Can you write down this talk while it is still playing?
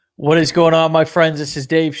What is going on, my friends? This is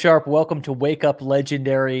Dave Sharp. Welcome to Wake Up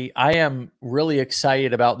Legendary. I am really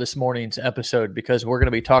excited about this morning's episode because we're going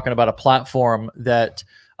to be talking about a platform that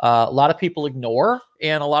a lot of people ignore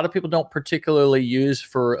and a lot of people don't particularly use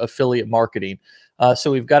for affiliate marketing.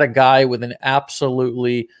 So we've got a guy with an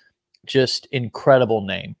absolutely just incredible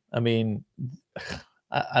name. I mean,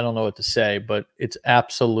 I don't know what to say, but it's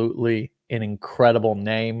absolutely an incredible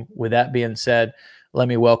name. With that being said, let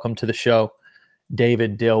me welcome to the show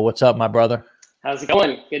David Dill. What's up, my brother? How's it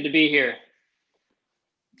going? Good to be here.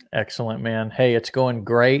 Excellent, man. Hey, it's going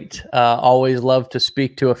great. Always love to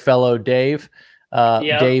speak to a fellow Dave,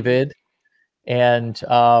 David. And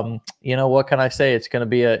you know, what can I say? It's gonna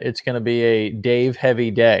be a Dave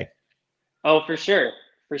heavy day. Oh, for sure.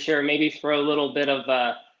 For sure. Maybe throw a little bit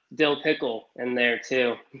of dill pickle in there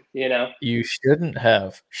too, you know. You shouldn't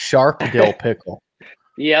have. Sharp dill pickle.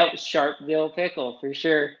 Yep, sharp dill pickle for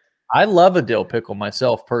sure. I love a dill pickle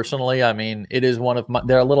myself personally. I mean, it is one of my,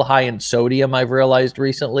 they're a little high in sodium, I've realized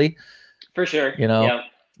recently. For sure. You know, Yep.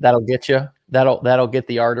 that'll get you. That'll get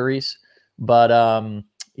the arteries. But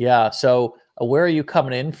yeah, so where are you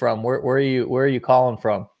coming in from? Where are you calling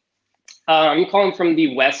from? I'm calling from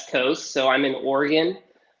the West Coast, so I'm in Oregon.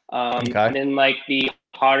 Okay. I'm in like the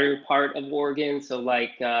hotter part of Oregon, so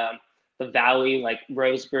like the valley, like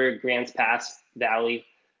Roseburg, Grants Pass Valley.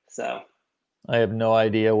 So I have no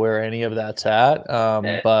idea where any of that's at.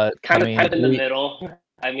 But kind I of mean, in the middle.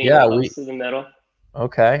 I mean, yeah, close to the middle.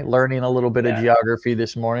 okay, learning a little bit of geography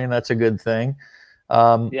this morning. That's a good thing.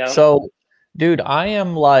 Yeah. So, dude, I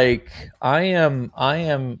am.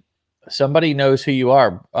 Somebody knows who you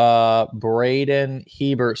are. Braden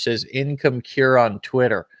Hebert says Income Cure on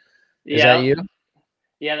Twitter. Is that you?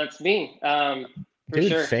 Yeah, that's me. For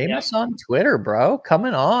Dude, sure. famous on Twitter, bro.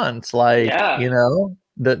 Coming on. It's like, you know,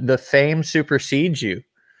 the fame supersedes you.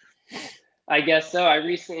 I guess so. I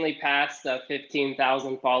recently passed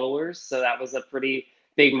 15,000 followers, so that was a pretty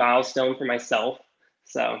big milestone for myself.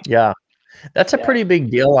 So yeah, that's a pretty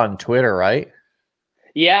big deal on Twitter, right?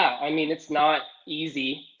 Yeah, I mean, it's not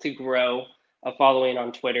easy to grow a following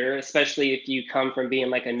on Twitter, especially if you come from being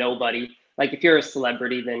like a nobody. Like if you're a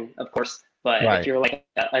celebrity, then of course, but if you're like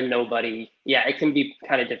a nobody, yeah, it can be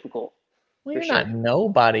kind of difficult. Well, you're not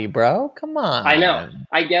nobody, bro. Come on. I know.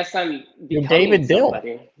 I guess I'm You're becoming David Dill.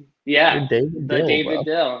 somebody. Yeah. You're David The Dill, David bro.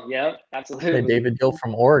 Dill. Yep, absolutely. The David Dill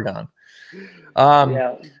from Oregon.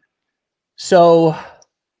 Yeah. So,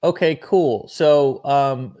 okay, cool.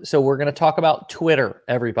 So, so we're going to talk about Twitter,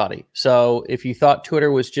 everybody. So if you thought Twitter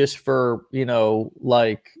was just for, you know,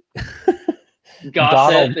 like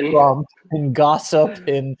Donald Trump and gossip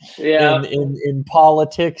in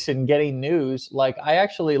politics and getting news, like I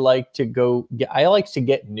actually like to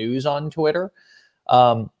get news on Twitter.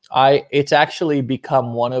 It's actually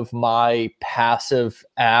become one of my passive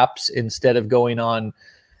apps instead of going on,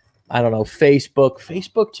 I don't know, Facebook.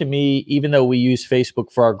 Facebook to me, even though we use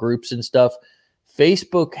Facebook for our groups and stuff,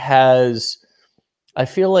 Facebook has, I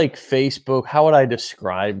feel like Facebook, how would I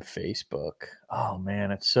describe Facebook? Oh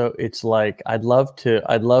man, it's like, I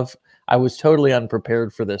was totally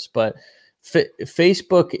unprepared for this, but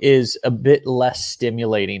Facebook is a bit less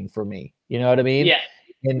stimulating for me. You know what I mean?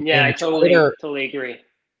 Yeah. I totally agree.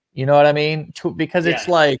 You know what I mean? Because it's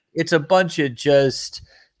like, it's a bunch of just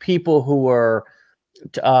people who are,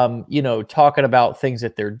 you know, talking about things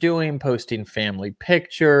that they're doing, posting family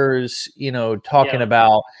pictures, you know, talking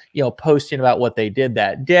about, you know, posting about what they did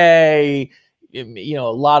that day, you know, a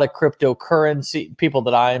lot of cryptocurrency people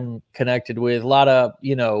that I'm connected with, a lot of,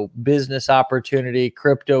 you know, business opportunity,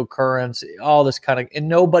 cryptocurrency, all this kind of, and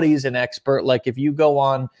nobody's an expert. Like if you go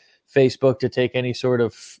on Facebook to take any sort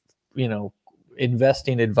of, you know,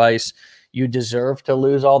 investing advice, you deserve to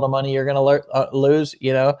lose all the money you're going to lose,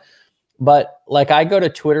 you know. But like I go to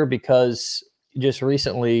Twitter because just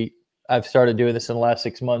recently I've started doing this in the last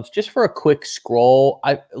 6 months, just for a quick scroll.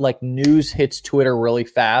 I like news hits Twitter really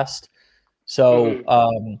fast. So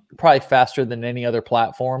probably faster than any other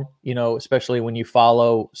platform, you know, especially when you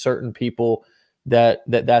follow certain people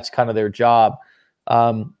that's kind of their job.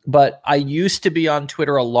 But I used to be on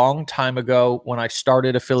Twitter a long time ago when I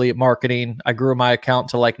started affiliate marketing. I grew my account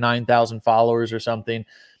to like 9,000 followers or something.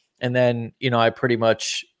 And then, you know, I pretty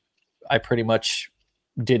much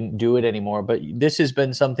didn't do it anymore. But this has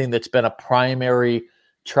been something that's been a primary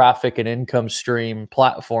traffic and income stream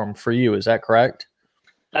platform for you. Is that correct?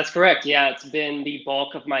 That's correct. Yeah, it's been the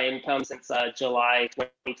bulk of my income since July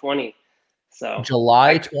 2020. So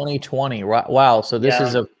July 2020. Wow. So this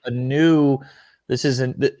is a new. This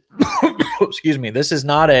isn't. Excuse me. This is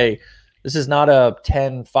not a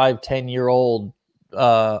 10 year old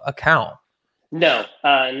account. No,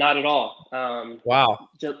 not at all. Wow.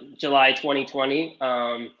 July 2020.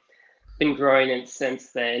 Been growing it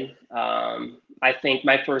since then. I think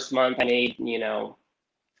my first month I made,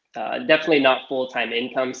 definitely not full-time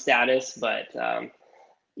income status, but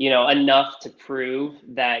enough to prove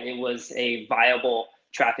that it was a viable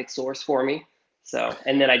traffic source for me. So,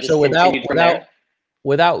 and then I just So continued from there.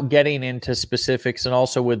 Without getting into specifics, and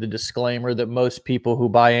also with the disclaimer that most people who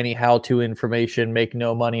buy any how-to information make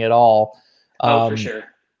no money at all. Oh, for sure.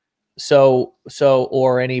 So,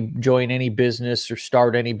 or join any business or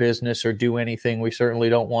start any business or do anything. We certainly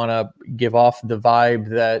don't want to give off the vibe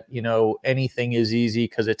that, anything is easy,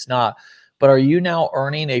 because it's not. But are you now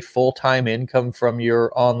earning a full-time income from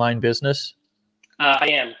your online business? I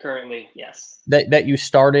am currently, yes. That you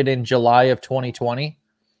started in July of 2020?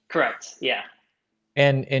 Correct. Yeah.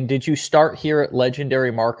 And did you start here at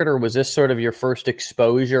Legendary Marketer? Was this sort of your first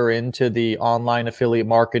exposure into the online affiliate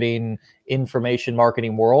marketing, information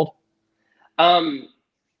marketing world?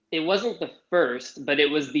 It wasn't the first, but it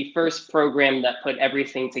was the first program that put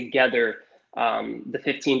everything together. The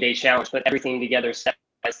 15-day challenge put everything together step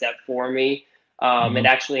by step for me. It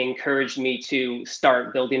actually encouraged me to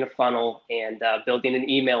start building a funnel and building an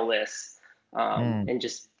email list, and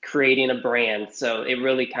just creating a brand. So it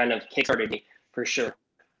really kind of kickstarted me for sure.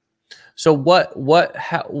 So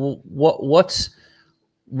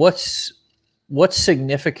what's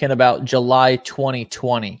significant about July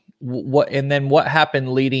 2020? And then what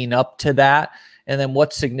happened leading up to that? And then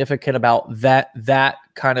what's significant about that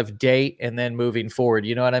kind of date and then moving forward?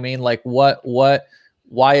 You know what I mean? Like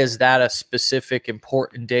why is that a specific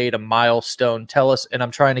important date, a milestone? Tell us. And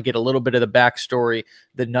I'm trying to get a little bit of the backstory,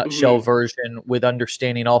 the nutshell version, with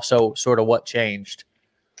understanding also sort of what changed.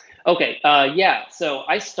 Okay. Yeah. So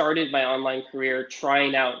I started my online career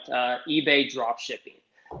trying out eBay dropshipping.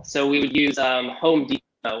 So we would use Home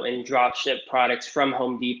Depot and dropship products from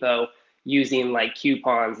Home Depot using like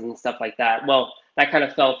coupons and stuff like that. Well, that kind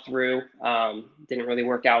of fell through. Didn't really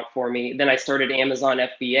work out for me. Then I started Amazon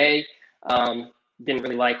FBA. Didn't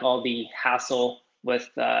really like all the hassle with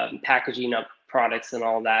packaging up products and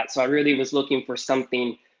all that. So I really was looking for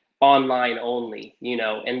something online only,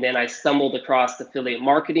 and then I stumbled across affiliate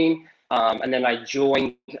marketing. And then I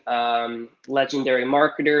joined Legendary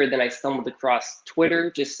Marketer. Then I stumbled across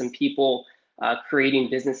Twitter, just some people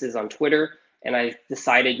creating businesses on Twitter. And I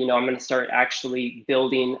decided, I'm going to start actually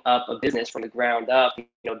building up a business from the ground up,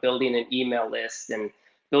 building an email list and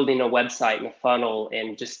building a website and a funnel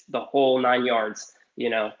and just the whole 9 yards,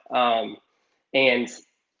 and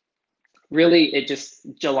really it just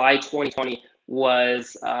July 2020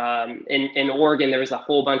 was in Oregon, there was a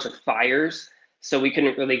whole bunch of fires. So we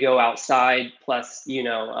couldn't really go outside, plus,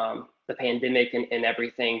 the pandemic and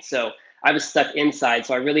everything. So I was stuck inside.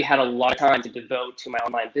 So I really had a lot of time to devote to my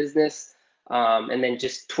online business. And then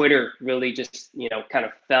just Twitter really just, kind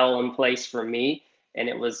of fell in place for me. And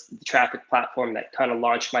it was the traffic platform that kind of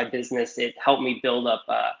launched my business. It helped me build up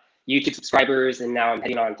YouTube subscribers. And now I'm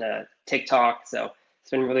heading on to TikTok. So it's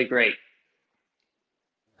been really great.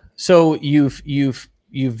 So you've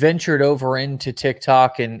ventured over into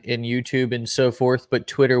TikTok and YouTube and so forth, but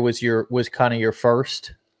Twitter was kind of your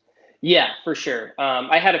first? Yeah, for sure.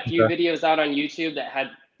 I had a few videos out on YouTube that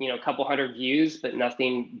had, a couple hundred views, but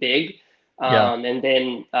nothing big. And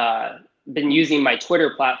then been using my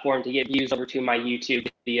Twitter platform to get views over to my YouTube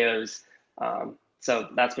videos. So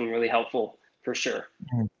that's been really helpful for sure.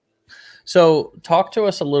 So talk to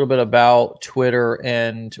us a little bit about Twitter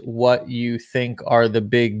and what you think are the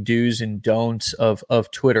big do's and don'ts of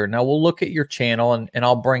Twitter. Now we'll look at your channel and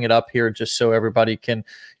I'll bring it up here just so everybody can,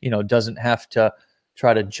 doesn't have to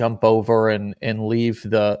try to jump over and leave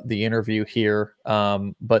the interview here.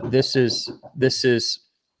 But this is,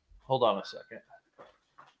 hold on a second.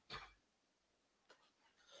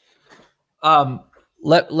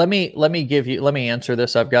 Let me answer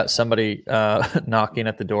this. I've got somebody knocking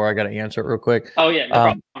at the door. I got to answer it real quick. Oh yeah,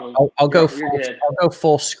 no problem. I'll go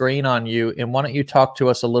full screen on you. And why don't you talk to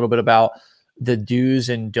us a little bit about the do's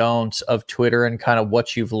and don'ts of Twitter and kind of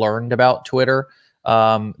what you've learned about Twitter?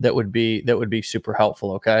 That would be super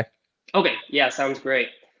helpful. Okay. Okay. Yeah, sounds great.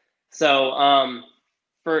 So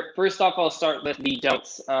first off, I'll start with the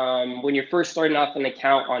don'ts. When you're first starting off an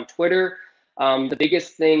account on Twitter, the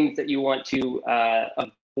biggest things that you want to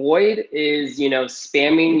avoid is,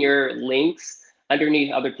 spamming your links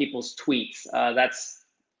underneath other people's tweets.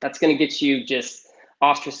 That's going to get you just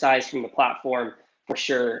ostracized from the platform for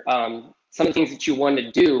sure. Some of the things that you want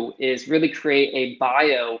to do is really create a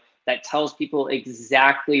bio that tells people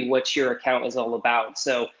exactly what your account is all about.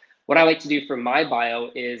 So what I like to do for my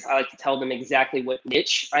bio is I like to tell them exactly what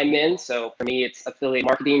niche I'm in. So for me, it's affiliate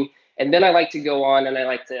marketing. And then I like to go on and I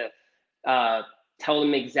like to tell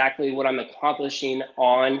them exactly what I'm accomplishing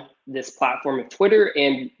on this platform of Twitter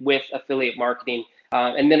and with affiliate marketing.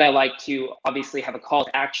 And then I like to obviously have a call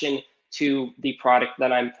to action to the product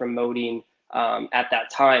that I'm promoting at that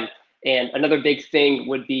time. And another big thing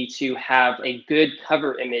would be to have a good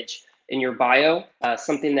cover image in your bio,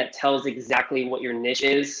 something that tells exactly what your niche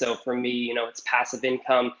is. So for me, you know, it's passive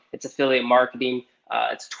income, it's affiliate marketing,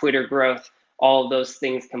 it's Twitter growth, all of those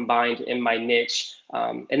things combined in my niche.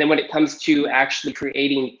 And then when it comes to actually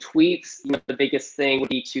creating tweets, you know, the biggest thing would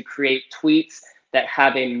be to create tweets that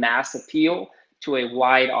have a mass appeal to a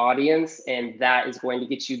wide audience, and that is going to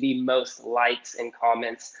get you the most likes and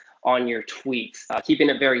comments on your tweets. Keeping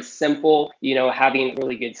it very simple, you know, having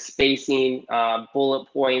really good spacing, bullet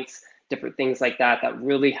points, different things like that, that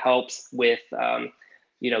really helps with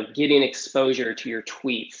you know, getting exposure to your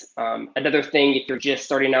tweets. Another thing, if you're just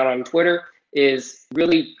starting out on Twitter, is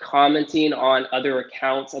really commenting on other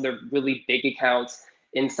accounts, other really big accounts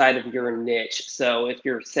inside of your niche. So if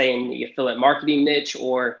you're saying the affiliate marketing niche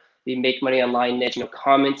or the make money online niche, you know,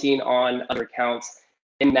 commenting on other accounts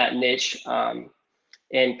in that niche,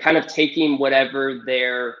 and kind of taking whatever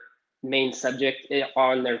their main subject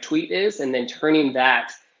on their tweet is, and then turning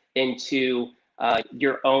that into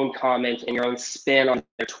your own comment and your own spin on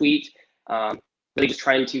their tweet. Really just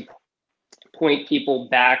trying to point people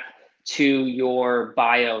back to your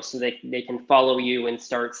bio so they can follow you and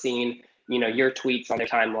start seeing, you know, your tweets on their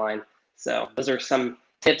timeline. So those are some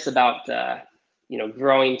tips about you know,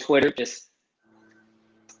 growing Twitter just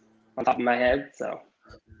on top of my head. So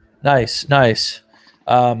nice.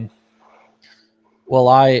 Well,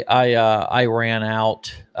 I ran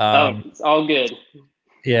out. It's all good.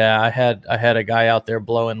 Yeah, I had a guy out there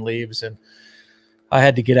blowing leaves, and I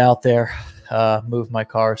had to get out there, move my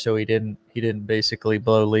car so he didn't basically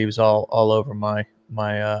blow leaves all over my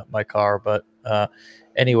car. But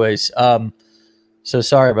anyways, so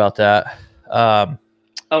sorry about that.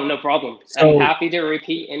 Oh, no problem. I'm happy to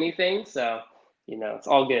repeat anything. So, you know, it's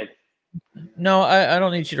all good. No, I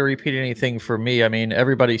don't need you to repeat anything for me. I mean,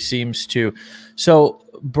 everybody seems to. So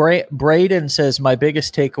Braden says, my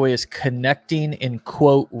biggest takeaway is connecting in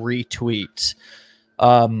quote retweets.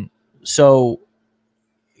 So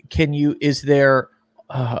can you, is there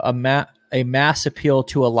a mass appeal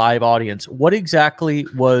to a live audience? What exactly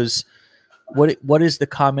was, what is the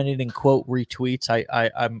commenting in quote retweets?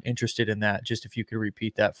 I'm interested in that. Just if you could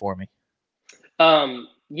repeat that for me.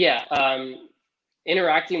 Yeah.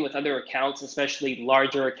 Interacting with other accounts, especially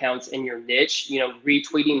larger accounts in your niche, you know,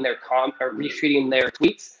 retweeting their retweeting their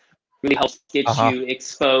tweets really helps get you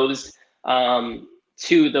exposed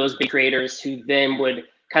to those big creators who then would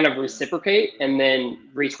kind of reciprocate and then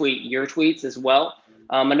retweet your tweets as well.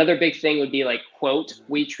 Another big thing would be like quote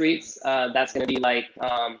retweets. That's going to be like,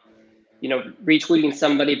 you know, retweeting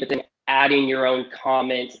somebody, but then adding your own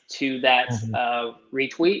comment to that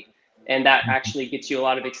retweet. And that actually gets you a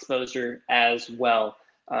lot of exposure as well.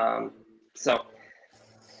 So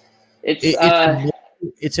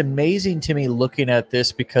it's amazing to me looking at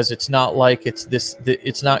this, because it's not like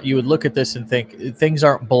it's not, you would look at this and think things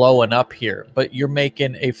aren't blowing up here, but you're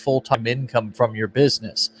making a full-time income from your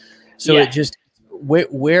business. So it just,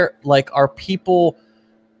 where like are people,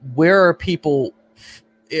 where are people,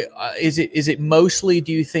 is it mostly,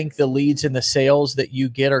 do you think the leads and the sales that you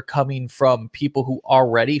get are coming from people who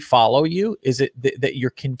already follow you? Is it that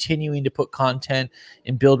you're continuing to put content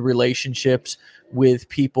and build relationships with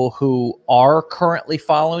people who are currently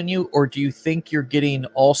following you? Or do you think you're getting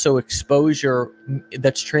also exposure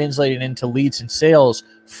that's translating into leads and sales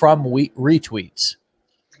from retweets?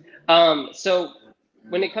 So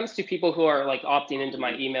when it comes to people who are like opting into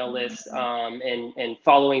my email list and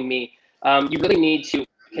following me, you really need to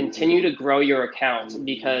continue to grow your account,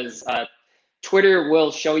 because Twitter will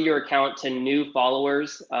show your account to new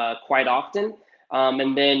followers quite often.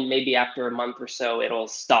 And then maybe after a month or so, it'll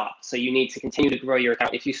stop. So you need to continue to grow your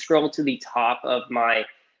account. If you scroll to the top of my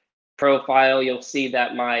profile, you'll see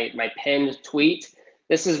that my pinned tweet,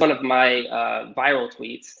 this is one of my viral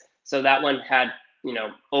tweets. So that one had, you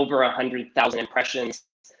know, over 100,000 impressions,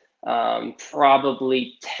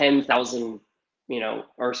 probably 10,000, you know,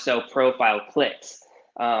 or so profile clicks.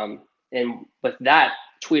 And with that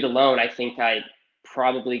tweet alone, I think I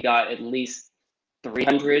probably got at least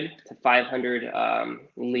 300 to 500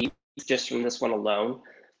 leads just from this one alone.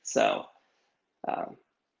 So,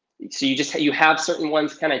 so you have certain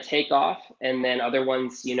ones kind of take off, and then other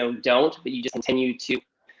ones, you know, don't. But you just continue to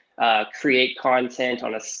create content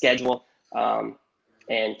on a schedule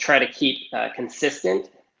and try to keep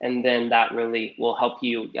consistent, and then that really will help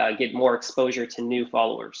you get more exposure to new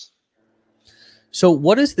followers. So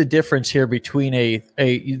what is the difference here between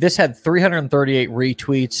this had 338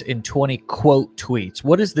 retweets and 20 quote tweets?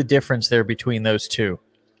 What is the difference there between those two?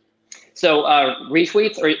 So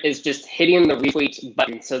retweets is just hitting the retweet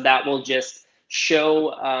button. So that will just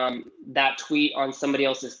show that tweet on somebody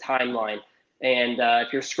else's timeline. And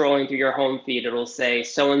if you're scrolling through your home feed, it'll say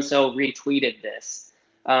so-and-so retweeted this.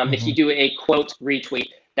 If you do a quote retweet,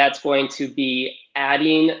 that's going to be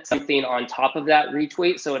adding something on top of that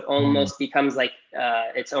retweet. So it almost becomes like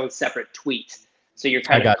its own separate tweet. So you're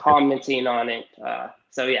kind of commenting on it.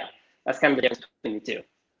 So yeah, that's kind of the difference between the two.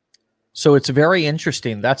 So it's very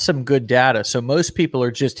interesting. That's some good data. So most people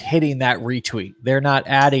are just hitting that retweet. They're not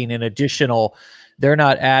adding an additional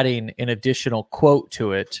quote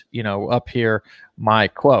to it, up here, my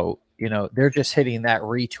quote, they're just hitting that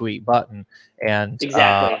retweet button. And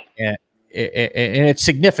exactly. And it's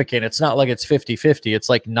significant. It's not like it's 50-50. It's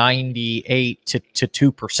like 98 to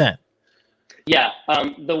 2%. Yeah.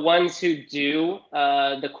 The ones who do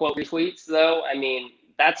the quote retweets, though, I mean,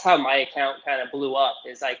 that's how my account kind of blew up.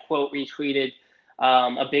 Is I quote retweeted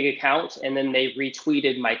a big account, and then they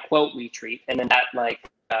retweeted my quote retweet, and then that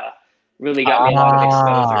really got me a lot of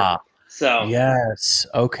exposure. So yes,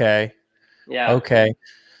 okay, yeah, okay.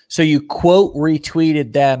 So you quote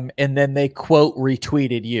retweeted them, and then they quote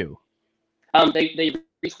retweeted you. They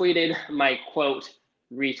retweeted my quote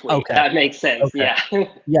retweet. Okay. That makes sense. Okay. Yeah.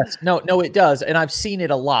 Yes. No, it does. And I've seen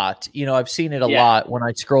it a lot. I've seen it a lot when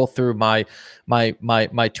I scroll through my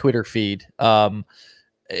Twitter feed. I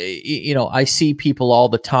see people all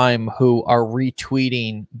the time who are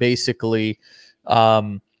retweeting basically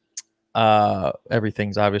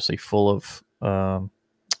everything's obviously full of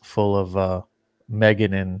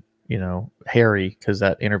Meghan and Harry, because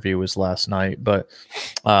that interview was last night. But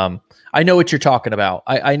I know what you're talking about.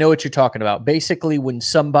 I know what you're talking about. Basically, when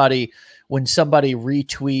somebody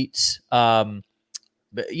retweets,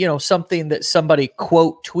 something that somebody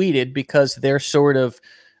quote tweeted, because they're sort of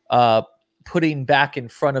putting back in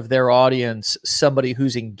front of their audience somebody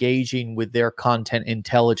who's engaging with their content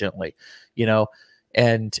intelligently,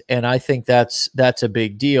 and I think that's a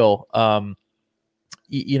big deal. I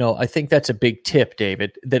think that's a big tip,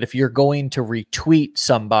 David, that if you're going to retweet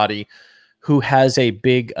somebody who has a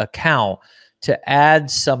big account, to add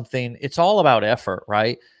something, it's all about effort,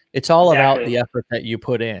 right? It's all about the effort that you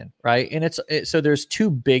put in, right? And so there's two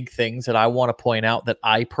big things that I want to point out that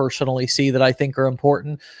I personally see that I think are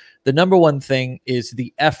important. The number one thing is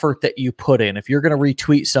the effort that you put in. If you're going to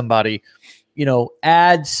retweet somebody,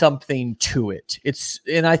 add something to it.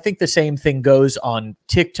 And I think the same thing goes on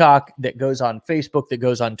TikTok, that goes on Facebook, that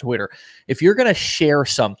goes on Twitter. If you're going to share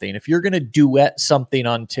something, if you're going to duet something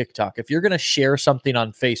on TikTok, if you're going to share something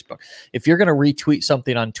on Facebook, if you're going to retweet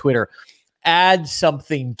something on Twitter, add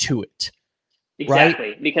something to it. Exactly.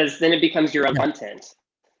 Right? Because then it becomes your own content.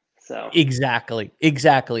 So Exactly.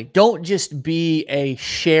 Don't just be a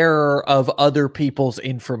sharer of other people's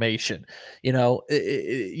information.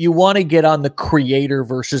 You want to get on the creator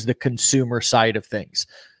versus the consumer side of things.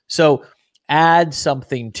 So add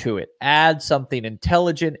something to it. Add something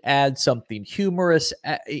intelligent. Add something humorous.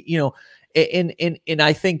 And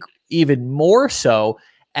I think even more so,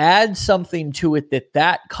 add something to it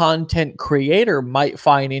that content creator might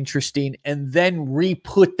find interesting, and then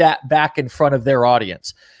re-put that back in front of their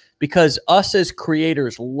audience. Because us as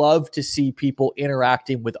creators love to see people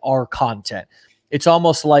interacting with our content. It's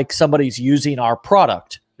almost like somebody's using our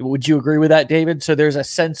product. Would you agree with that, David? So there's a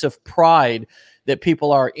sense of pride that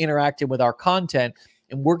people are interacting with our content,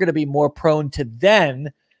 and we're going to be more prone to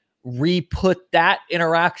then re-put that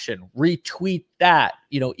interaction, retweet that,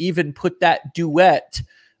 even put that duet.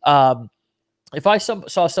 If I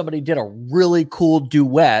saw somebody did a really cool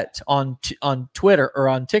duet on Twitter or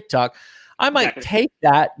on TikTok, I might take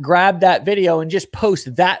that, grab that video, and just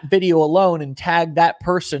post that video alone and tag that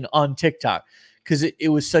person on TikTok, because it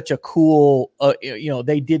was such a cool,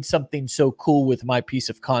 they did something so cool with my piece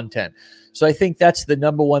of content. So I think that's the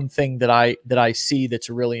number one thing that I see that's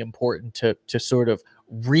really important to sort of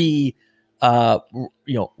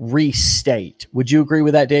restate. Would you agree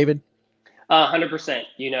with that, David? 100%.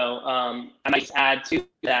 I might just add to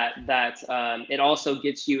that it also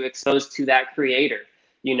gets you exposed to that creator.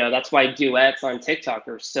 That's why duets on TikTok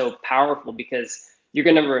are so powerful, because you're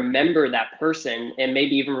going to remember that person and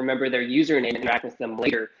maybe even remember their username and interact with them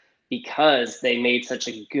later, because they made such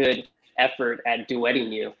a good effort at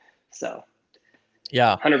duetting you. So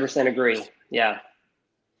yeah, 100% agree. Yeah.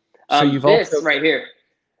 So you've this also right here.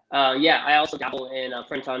 I also dabble in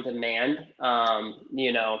print on demand.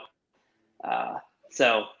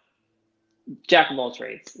 So jack of all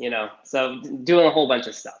trades, so doing a whole bunch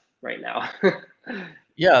of stuff right now.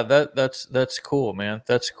 Yeah, that's cool, man.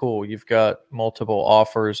 That's cool. You've got multiple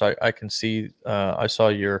offers. I can see. I saw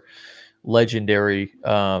your legendary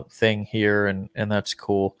thing here, and that's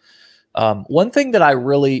cool. One thing that I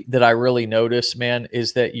really notice, man,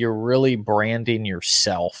 is that you're really branding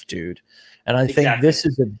yourself, dude. And I think Exactly.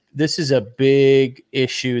 this is a big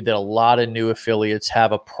issue that a lot of new affiliates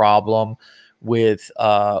have a problem with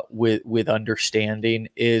understanding,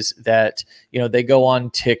 is that they go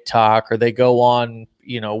on TikTok or they go on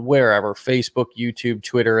wherever, Facebook, YouTube,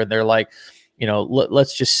 Twitter, and they're like,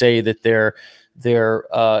 let's just say that they're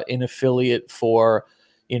an affiliate for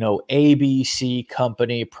ABC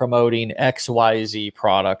company promoting XYZ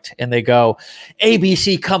product, and they go,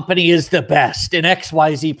 ABC company is the best and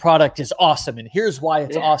XYZ product is awesome, and here's why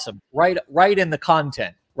it's awesome. Right in the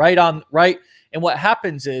content, right on, right. And what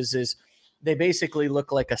happens is they basically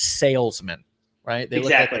look like a salesman, right? They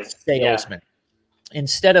look like a salesman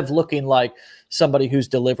instead of looking like somebody who's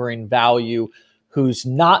delivering value, who's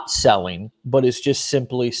not selling, but is just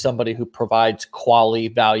simply somebody who provides quality,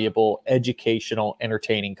 valuable, educational,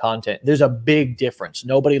 entertaining content. There's a big difference.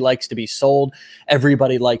 Nobody likes to be sold.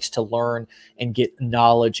 Everybody likes to learn and get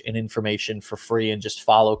knowledge and information for free and just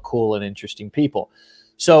follow cool and interesting people.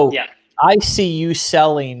 So I see you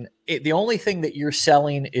selling it. The only thing that you're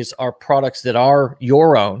selling are products that are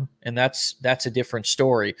your own, and that's a different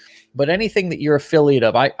story. But anything that you're affiliate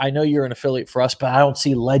of, I know you're an affiliate for us, but I don't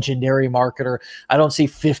see Legendary Marketer. I don't see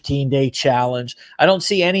 15-day challenge. I don't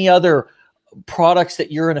see any other products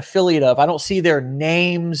that you're an affiliate of. I don't see their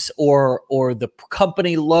names or the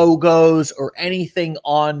company logos or anything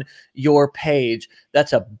on your page.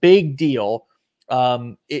 That's a big deal.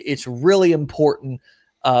 It's really important.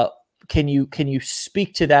 Can you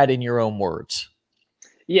speak to that in your own words?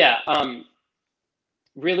 Yeah.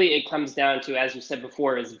 Really, it comes down to, as you said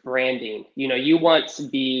before, is branding. You want to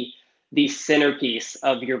be the centerpiece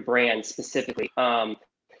of your brand specifically. And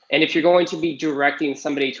if you're going to be directing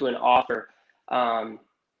somebody to an offer, I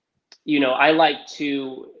don't like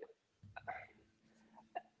to,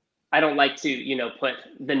 put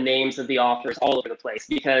the names of the offers all over the place,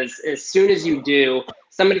 because as soon as you do,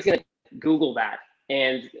 somebody's going to Google that,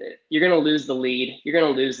 and you're going to lose the lead. You're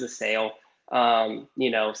going to lose the sale.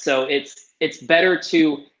 So it's better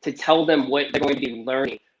to tell them what they're going to be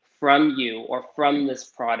learning from you or from this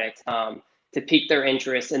product, to pique their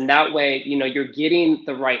interest. And that way, you're getting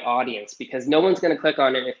the right audience, because no one's going to click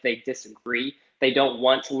on it if they disagree. They don't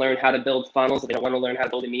want to learn how to build funnels. They don't want to learn how to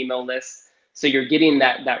build an email list. So you're getting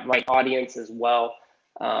that right audience as well.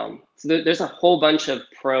 So there's a whole bunch of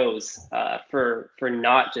pros for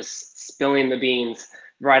not just spilling the beans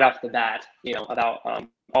right off the bat, about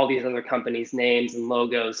all these other companies' names and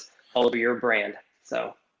logos all over your brand.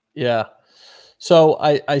 So yeah. So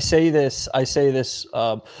I say this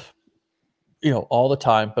all the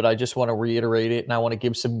time, but I just want to reiterate it, and I want to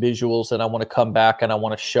give some visuals, and I want to come back and I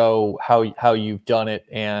want to show how you've done it,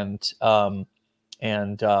 and I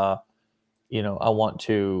want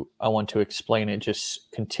to explain it.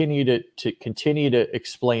 Just continue to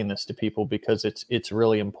explain this to people, because it's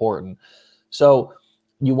really important. So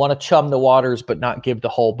you want to chum the waters, but not give the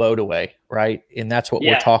whole boat away, right? And that's what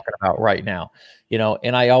we're talking about right now.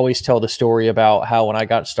 And I always tell the story about how when I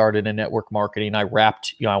got started in network marketing, I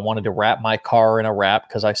wanted to wrap my car in a wrap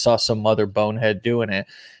because I saw some other bonehead doing it.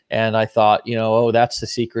 And I thought, that's the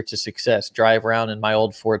secret to success. Drive around in my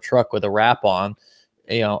old Ford truck with a wrap on.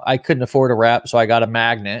 I couldn't afford a wrap, so I got a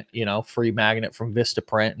magnet, free magnet from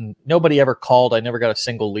Vistaprint, and nobody ever called. I never got a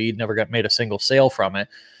single lead, never made a single sale from it.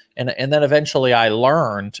 And then eventually I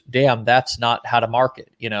learned, damn, that's not how to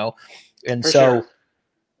market, And so,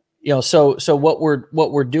 so what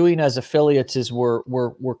we're doing as affiliates is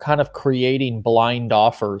we're kind of creating blind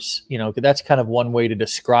offers, that's kind of one way to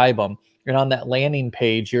describe them. And on that landing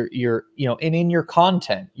page, you're and in your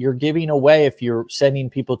content, you're giving away, if you're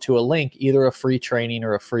sending people to a link, either a free training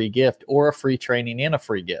or a free gift, or a free training and a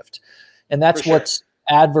free gift. And that's what's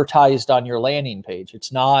advertised on your landing page.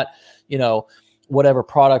 It's not, whatever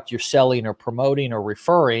product you're selling or promoting or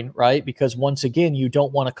referring, right? Because once again, you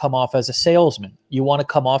don't want to come off as a salesman. You want to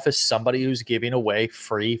come off as somebody who's giving away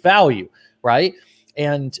free value, right?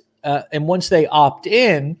 And once they opt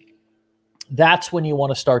in, that's when you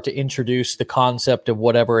want to start to introduce the concept of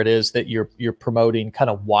whatever it is that you're promoting, kind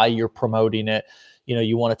of why you're promoting it.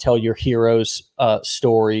 You want to tell your hero's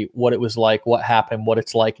story, what it was like, what happened, what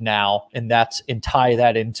it's like now, and tie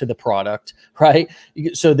that into the product, right?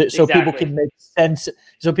 So people can make sense.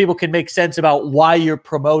 So people can make sense about why you're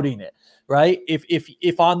promoting it, right?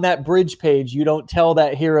 If on that bridge page you don't tell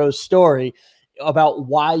that hero's story, about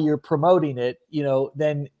why you're promoting it,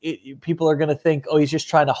 then people are going to think, oh, he's just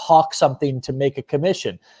trying to hawk something to make a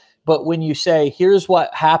commission. But when you say, here's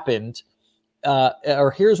what happened,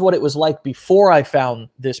 or here's what it was like before I found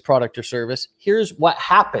this product or service, here's what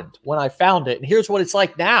happened when I found it, and here's what it's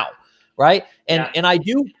like now, right? And I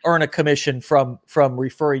do earn a commission from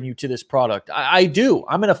referring you to this product. I do.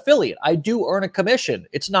 I'm an affiliate. I do earn a commission.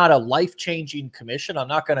 It's not a life-changing commission. I'm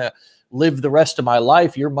not going to live the rest of my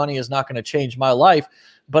life. Your money is not going to change my life,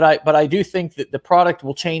 but I do think that the product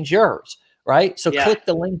will change yours, right? So click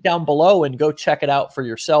the link down below and go check it out for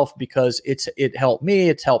yourself, because it helped me.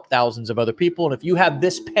 It's helped thousands of other people. And if you have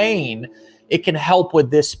this pain, it can help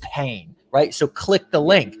with this pain, right? So click the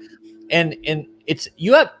link. And it's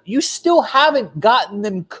you still haven't gotten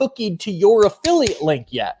them cookied to your affiliate link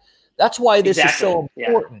yet. That's why this is so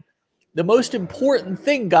important. Yeah. The most important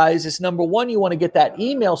thing, guys, is number one, you want to get that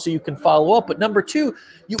email so you can follow up. But number two,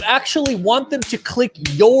 you actually want them to click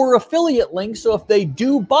your affiliate link. So if they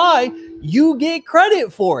do buy, you get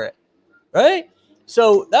credit for it, right?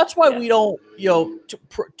 So that's why we don't,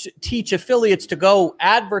 to teach affiliates to go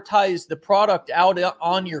advertise the product out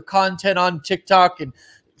on your content on TikTok and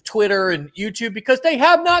Twitter and YouTube, because they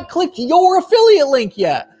have not clicked your affiliate link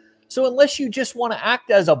yet. So unless you just want to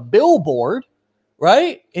act as a billboard,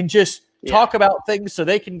 right, and just talk about things so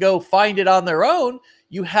they can go find it on their own,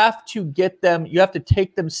 you have to get them, you have to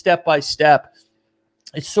take them step by step.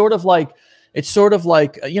 It's sort of like, it's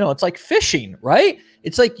like fishing, right?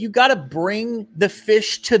 It's like you got to bring the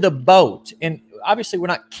fish to the boat. And obviously we're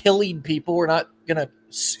not killing people. We're not going to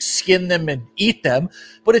skin them and eat them,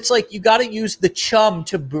 but it's like you got to use the chum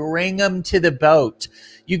to bring them to the boat.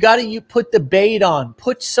 You got to put the bait on,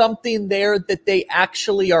 put something there that they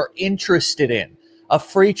actually are interested in, a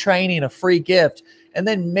free training, a free gift, and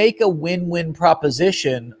then make a win-win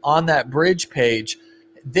proposition on that bridge page.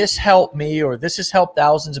 This helped me, or this has helped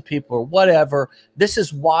thousands of people, or whatever. This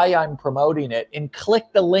is why I'm promoting it, and click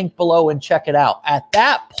the link below and check it out. At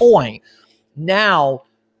that point, now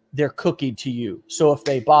they're cookied to you. So if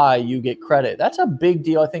they buy, you get credit. That's a big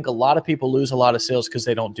deal. I think a lot of people lose a lot of sales because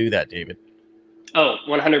they don't do that, David. Oh,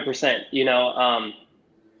 100%.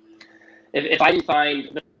 If I can find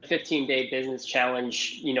the 15-day business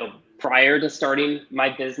challenge, prior to starting my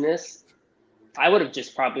business, I would have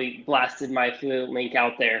just probably blasted my affiliate link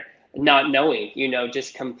out there, not knowing,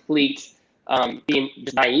 just complete, being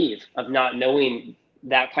just naive of not knowing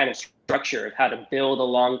that kind of structure of how to build a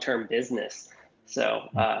long-term business. So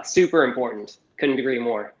super important. Couldn't agree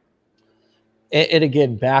more. And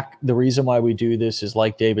again, the reason why we do this is,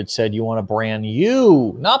 like David said, you want to brand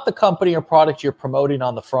you, not the company or product you're promoting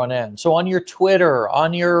on the front end. So on your Twitter,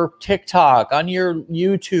 on your TikTok, on your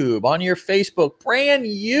YouTube, on your Facebook, brand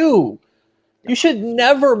you. You should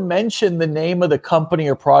never mention the name of the company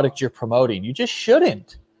or product you're promoting. You just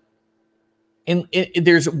shouldn't. And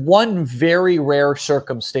there's one very rare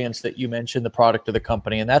circumstance that you mention the product or the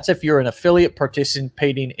company, and that's if you're an affiliate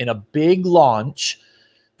participating in a big launch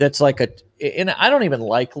that's like and I don't even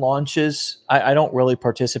like launches. I don't really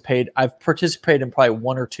participate. I've participated in probably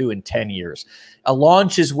one or two in 10 years. A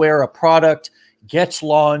launch is where a product gets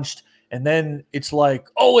launched, and then it's like,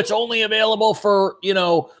 oh, it's only available for,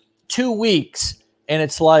 2 weeks. And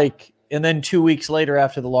it's like, and then 2 weeks later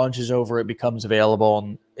after the launch is over, it becomes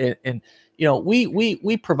available. And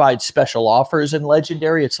we provide special offers in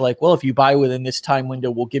Legendary. It's like, well, if you buy within this time window,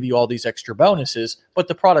 we'll give you all these extra bonuses, but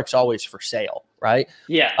the product's always for sale, right?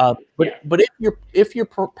 Yeah. But if you're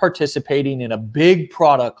participating in a big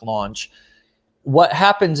product launch, what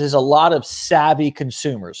happens is a lot of savvy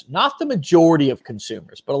consumers, not the majority of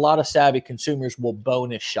consumers, but a lot of savvy consumers will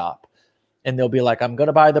bonus shop. And they'll be like, I'm going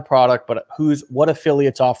to buy the product, but what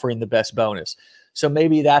affiliate's offering the best bonus? So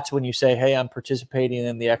maybe that's when you say, hey, I'm participating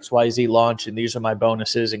in the XYZ launch and these are my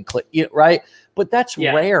bonuses, and click, right? But that's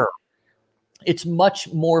rare. It's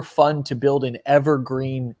much more fun to build an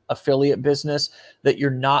evergreen affiliate business that you're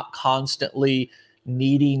not constantly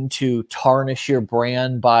needing to tarnish your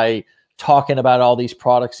brand by talking about all these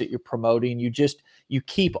products that you're promoting. You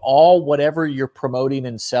keep all whatever you're promoting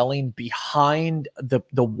and selling behind the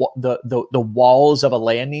walls of a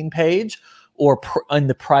landing page, or in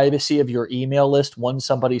the privacy of your email list once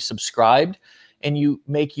somebody subscribed, and you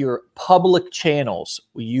make your public channels,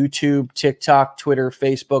 YouTube, TikTok, Twitter,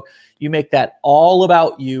 Facebook, you make that all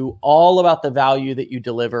about you, all about the value that you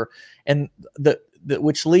deliver. And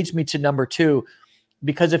which leads me to number two,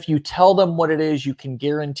 because if you tell them what it is, you can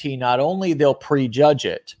guarantee not only they'll prejudge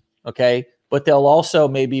it, okay, but they'll also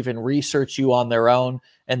maybe even research you on their own,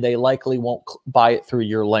 and they likely won't buy it through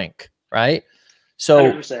your link, right?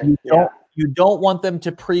 So you don't want them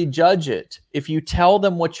to prejudge it. If you tell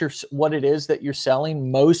them what it is that you're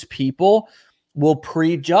selling, most people will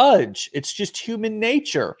prejudge. It's just human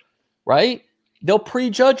nature, right? They'll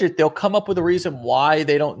prejudge it. They'll come up with a reason why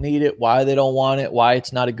they don't need it, why they don't want it, why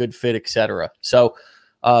it's not a good fit, etc. So,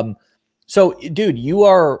 dude, you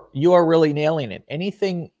are really nailing it.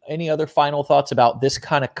 Any other final thoughts about this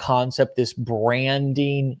kind of concept, this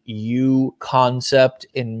branding you concept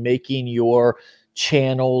in making your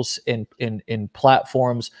channels and in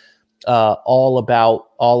platforms all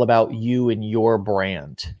about you and your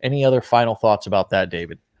brand? Any other final thoughts about that,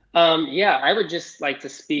 David? Yeah, I would just like to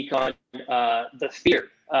speak on the fear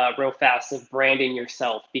real fast of branding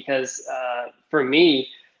yourself, because for me,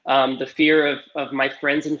 the fear of my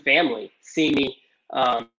friends and family seeing me,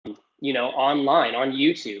 online, on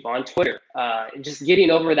YouTube, on Twitter, just getting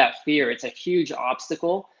over that fear. It's a huge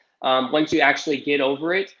obstacle. Once you actually get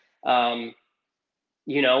over it,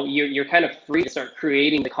 you're kind of free to start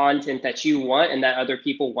creating the content that you want and that other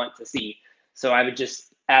people want to see. So I would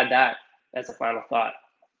just add that as a final thought.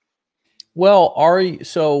 Well,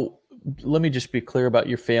 so let me just be clear about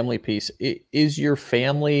your family piece. Is your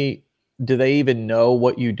family, do they even know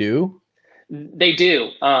what you do? They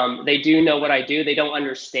do. They do know what I do. They don't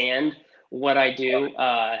understand what I do.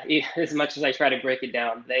 As much as I try to break it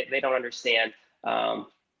down, they don't understand.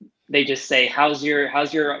 They just say, how's your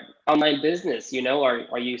online business?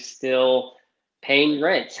 Are you still paying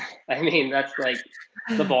rent? I mean, that's like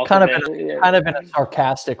the bulk kind of of it. Kind of in a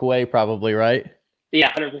sarcastic way, probably, right?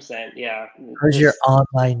 Yeah, 100%. Yeah. How's your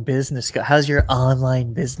online business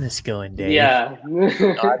going, Dave? Yeah.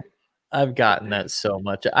 I've gotten that so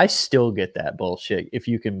much. I still get that bullshit, if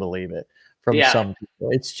you can believe it, from some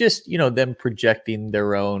people. It's just, them projecting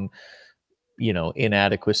their own,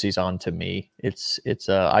 inadequacies onto me. It's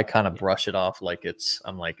I kind of brush it off like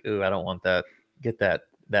I'm like, ooh, I don't want that. Get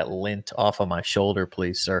that lint off of my shoulder,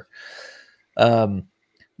 please, sir.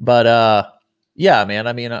 Yeah, man.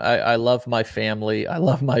 I mean, I love my family. I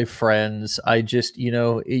love my friends. I just,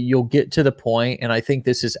 you'll get to the point, and I think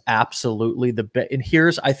this is absolutely the best. And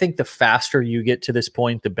I think the faster you get to this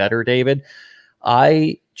point, the better, David.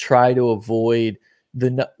 I try to avoid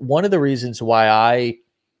one of the reasons why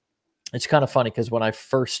it's kind of funny, because when I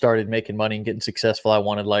first started making money and getting successful, I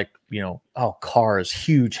wanted cars,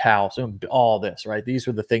 huge house, all this, right? These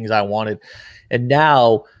were the things I wanted. And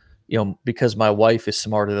now, because my wife is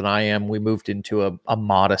smarter than I am, we moved into a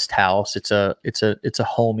modest house. It's a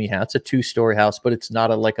homey house. It's a 2-story house, but it's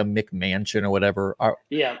not like a McMansion or whatever.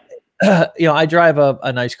 Yeah. I drive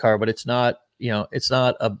a nice car, but it's not, it's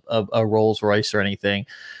not a Rolls Royce or anything.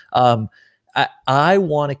 I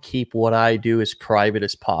want to keep what I do as private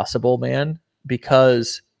as possible, man,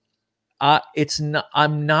 because I don't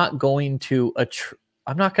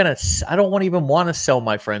even want to sell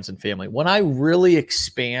my friends and family. When I really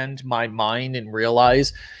expand my mind and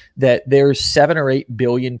realize that there's 7 or 8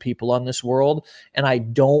 billion people on this world, and I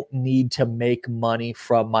don't need to make money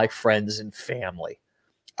from my friends and family.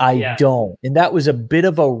 I don't. And that was a bit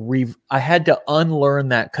of I had to unlearn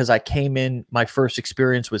that, because I came in, my first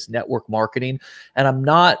experience was network marketing, and I'm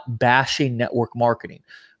not bashing network marketing.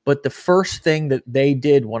 But the first thing that they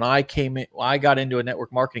did when I came in, I got into a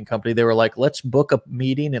network marketing company, they were like, let's book a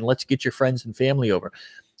meeting and let's get your friends and family over.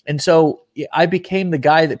 And so I became the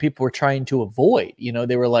guy that people were trying to avoid.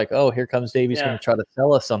 They were like, oh, here comes Dave. He's going to try to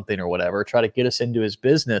sell us something or whatever, try to get us into his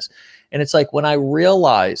business. And it's like, when I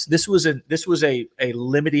realized this was a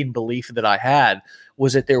limiting belief that I had,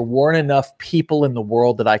 was that there weren't enough people in the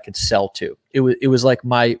world that I could sell to. It was like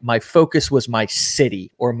my focus was my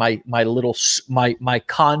city, or my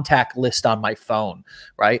contact list on my phone,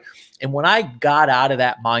 right? And when I got out of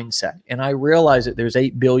that mindset and I realized that there's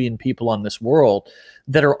 8 billion people on this world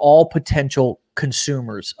that are all potential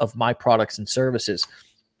consumers of my products and services,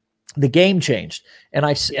 the game changed. And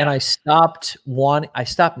I stopped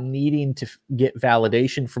needing to get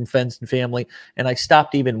validation from friends and family. And I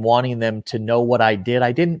stopped even wanting them to know what I did.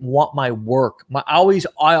 I didn't want my work. I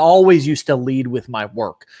always used to lead with my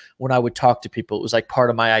work when I would talk to people. It was like part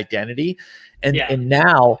of my identity. And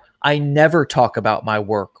now I never talk about my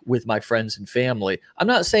work with my friends and family. I'm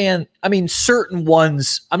not saying, certain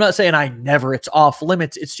ones, I'm not saying I never, it's off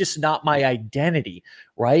limits. It's just not my identity,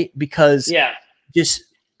 right? Because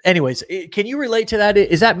anyways, can you relate to that?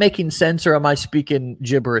 Is that making sense, or am I speaking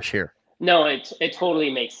gibberish here? No, it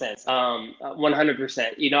totally makes sense.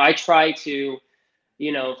 100%. I try to,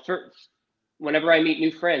 whenever I meet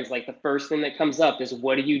new friends, like the first thing that comes up is,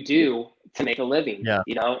 what do you do to make a living? Yeah.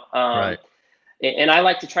 Right. And I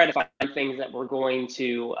like to try to find things that we're going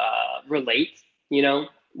to relate,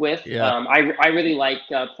 with. I really like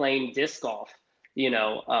playing disc golf. Don't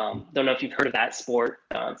know if you've heard of that sport.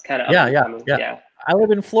 It's kind of Yeah, up and coming. yeah. I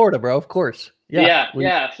live in Florida, bro. Of course. Yeah,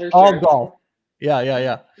 for all sure. golf.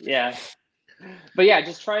 Yeah. But yeah,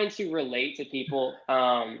 just trying to relate to people.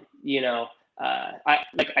 I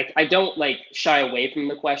don't like shy away from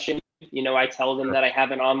the question. I tell them that I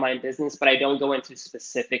have an online business, but I don't go into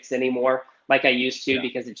specifics anymore like I used to,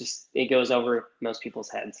 because it goes over most people's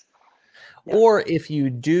heads. Yeah. Or if you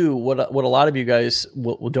do, what a lot of you guys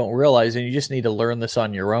don't realize, and you just need to learn this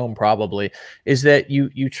on your own probably, is that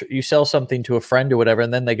you sell something to a friend or whatever,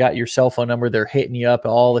 and then they got your cell phone number, they're hitting you up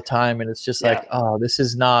all the time, and it's just like, oh, this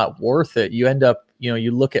is not worth it. You end up,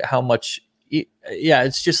 you look at how much,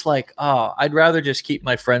 it's just like, oh, I'd rather just keep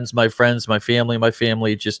my friends, my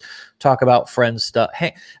family, just talk about friends stuff.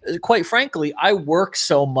 Hey, quite frankly, I work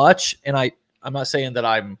so much, and I'm not saying that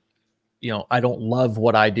I'm, I don't love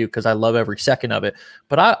what I do, because I love every second of it,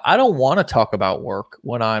 but I don't want to talk about work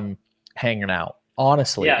when I'm hanging out,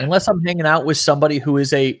 honestly, unless I'm hanging out with somebody who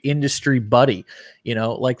is a industry buddy,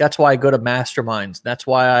 like that's why I go to masterminds. That's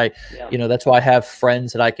why that's why I have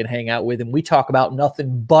friends that I can hang out with, and we talk about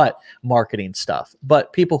nothing but marketing stuff.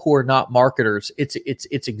 But people who are not marketers,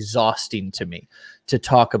 it's exhausting to me to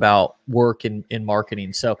talk about work in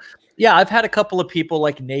marketing. So yeah, I've had a couple of people,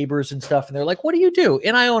 like neighbors and stuff, and they're like, "What do you do?"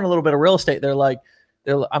 And I own a little bit of real estate. I'm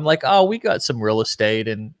like, "Oh, we got some real estate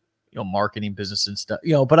and marketing business and stuff."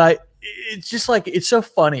 But it's just like, it's so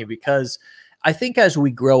funny, because I think as we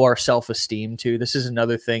grow our self-esteem too, this is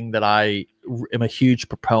another thing that I am a huge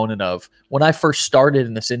proponent of. When I first started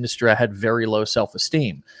in this industry, I had very low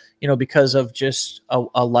self-esteem, because of just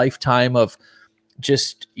a lifetime of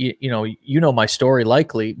just, my story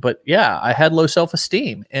likely, but yeah, I had low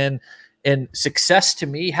self-esteem, and success to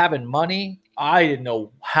me, having money, I didn't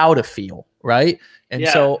know how to feel. Right. And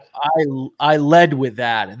so I led with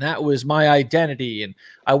that, and that was my identity, and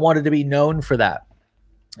I wanted to be known for that.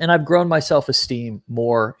 And I've grown my self-esteem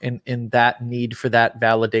more in that need for that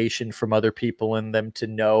validation from other people, and them to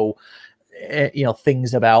know,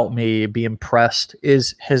 things about me, be impressed,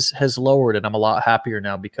 has lowered, and I'm a lot happier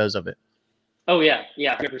now because of it. Oh yeah,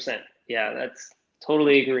 100%. Yeah, that's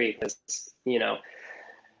totally agree. Because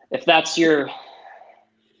if that's your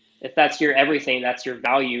everything, that's your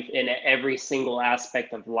value in every single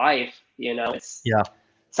aspect of life.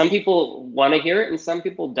 Some people want to hear it, and some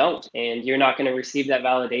people don't, and you're not going to receive that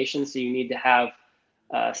validation. So you need to have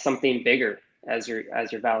something bigger as your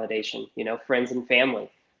validation. Friends and family.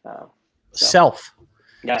 Self.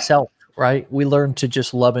 Right? We learn to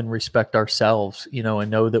just love and respect ourselves,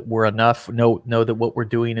 and know that we're enough, know that what we're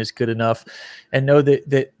doing is good enough, and know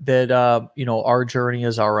that our journey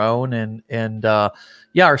is our own, and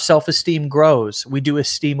our self-esteem grows. We do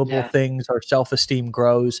esteemable things, our self-esteem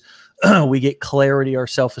grows. We get clarity, our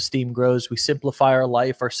self-esteem grows. We simplify our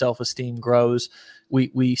life, our self-esteem grows.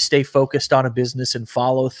 We stay focused on a business and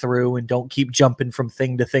follow through, and don't keep jumping from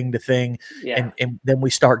thing to thing to thing. And then we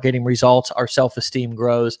start getting results. Our self-esteem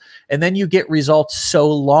grows. And then you get results so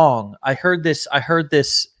long. I heard this,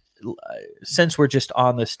 since we're just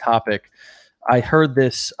on this topic, I heard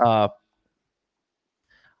this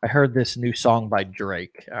new song by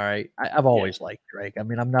Drake. All right. I've always liked Drake. I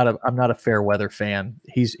mean, I'm not a fair weather fan.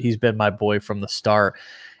 He's been my boy from the start.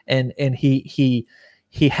 And he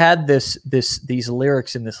had these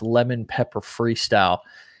lyrics in this Lemon Pepper freestyle.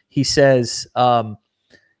 He says, I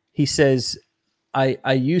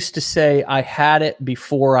used to say I had it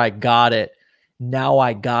before I got it. Now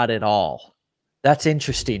I got it all. That's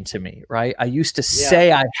interesting to me, right? I used to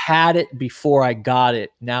say I had it before I got it.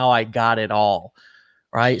 Now I got it all.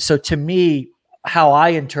 Right. So to me, how I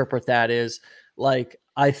interpret that is like,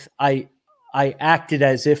 I acted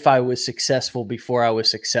as if I was successful before I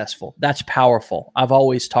was successful. That's powerful. I've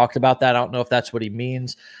always talked about that. I don't know if that's what he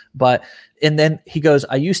means, and then he goes,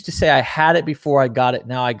 I used to say I had it before I got it.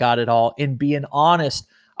 Now I got it all. And being honest,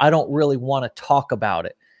 I don't really want to talk about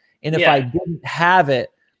it. And if I didn't have it,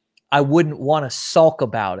 I wouldn't want to sulk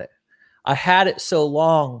about it. I had it so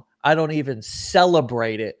long, I don't even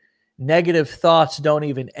celebrate it. Negative thoughts don't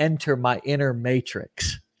even enter my inner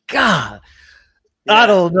matrix. God, I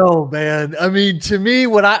don't know, man. I mean, to me,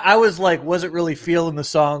 when I was like, wasn't really feeling the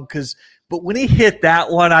song, but when he hit that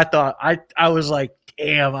one, I thought, I was like,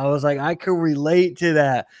 damn, I was like, I can relate to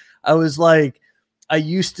that. I was like, I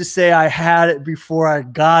used to say I had it before I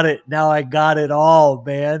got it. Now I got it all,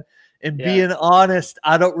 man. And being honest,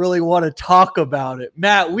 I don't really want to talk about it.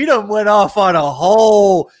 Matt, we done went off on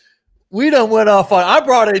I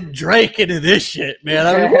brought in Drake into this shit, man.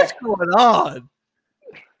 I mean, what's going on?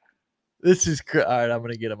 This is all right. I'm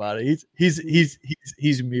gonna get him out of it.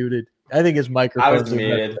 He's muted. I think his microphone. I was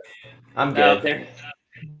muted. I'm good.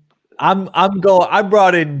 I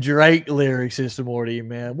brought in Drake lyrics this morning,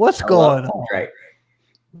 man. What's going on? Drake.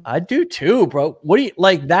 I do too, bro. What do you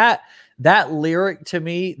like that lyric to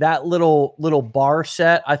me, that little bar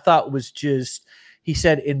set, I thought was just, he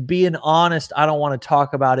said, in being honest, I don't want to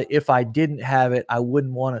talk about it. If I didn't have it, I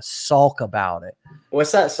wouldn't want to sulk about it.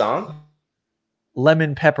 What's that song?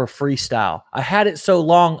 Lemon Pepper Freestyle. I had it so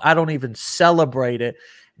long, I don't even celebrate it.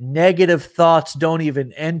 Negative thoughts don't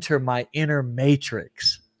even enter my inner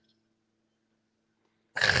matrix.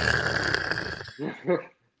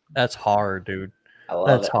 That's hard, dude.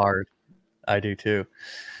 That's hard. I do too.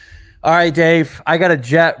 All right, Dave. I got a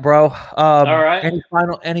jet, bro. All right.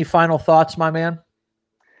 Any final thoughts, my man?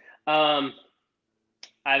 I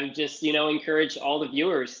would just, encourage all the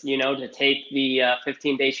viewers, to take the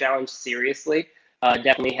 15-day challenge seriously.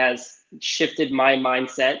 Definitely has shifted my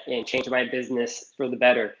mindset and changed my business for the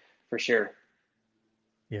better, for sure.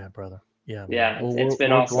 Yeah, brother. Yeah. Yeah. Well, it's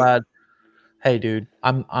been awesome. Glad. Hey, dude,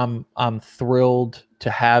 I'm thrilled to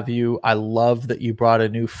have you. I love that you brought a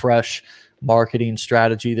new, fresh marketing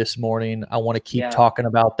strategy this morning. I want to keep talking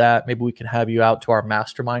about that. Maybe we can have you out to our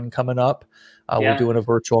mastermind coming up. We're doing a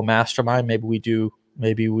virtual mastermind.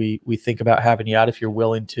 Maybe we think about having you out if you're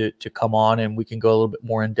willing to come on, and we can go a little bit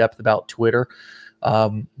more in depth about Twitter.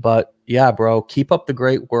 But yeah, bro, keep up the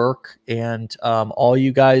great work. And all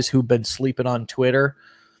you guys who've been sleeping on Twitter,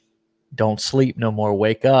 don't sleep no more.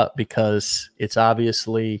 Wake up, because it's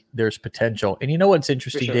obviously there's potential. And you know what's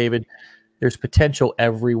interesting, David? There's potential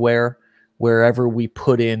everywhere. Wherever we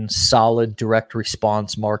put in solid direct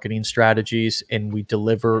response marketing strategies and we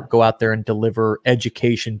go out there and deliver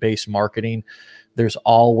education-based marketing, there's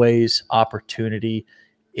always opportunity.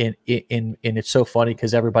 And it's so funny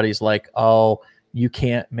because everybody's like, oh, you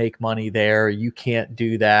can't make money there. You can't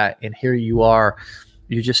do that. And here you are.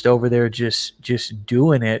 You're just over there just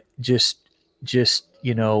doing it. Just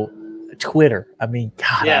Twitter. I mean,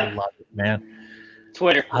 God, I love it, man.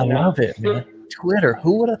 Twitter. I love it, man. Twitter.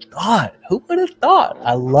 Who would have thought?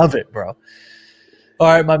 I love it, bro. All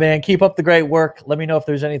right, my man. Keep up the great work. Let me know if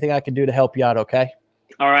there's anything I can do to help you out, okay?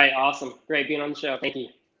 All right. Awesome. Great being on the show. Thank you.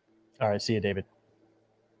 All right. See you, David.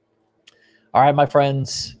 All right, my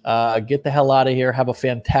friends. Get the hell out of here. Have a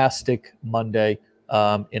fantastic Monday.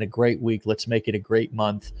 In a great week. Let's make it a great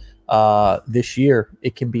month. This year,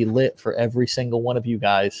 it can be lit for every single one of you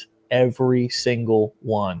guys. Every single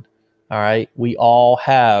one. All right. We all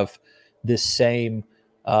have this same,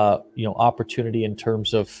 opportunity in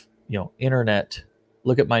terms of, internet.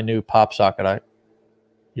 Look at my new pop socket.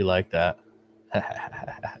 You like that?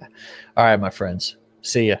 All right, my friends.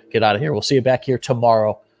 See ya. Get out of here. We'll see you back here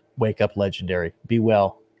tomorrow. Wake up legendary. Be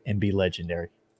well and be legendary.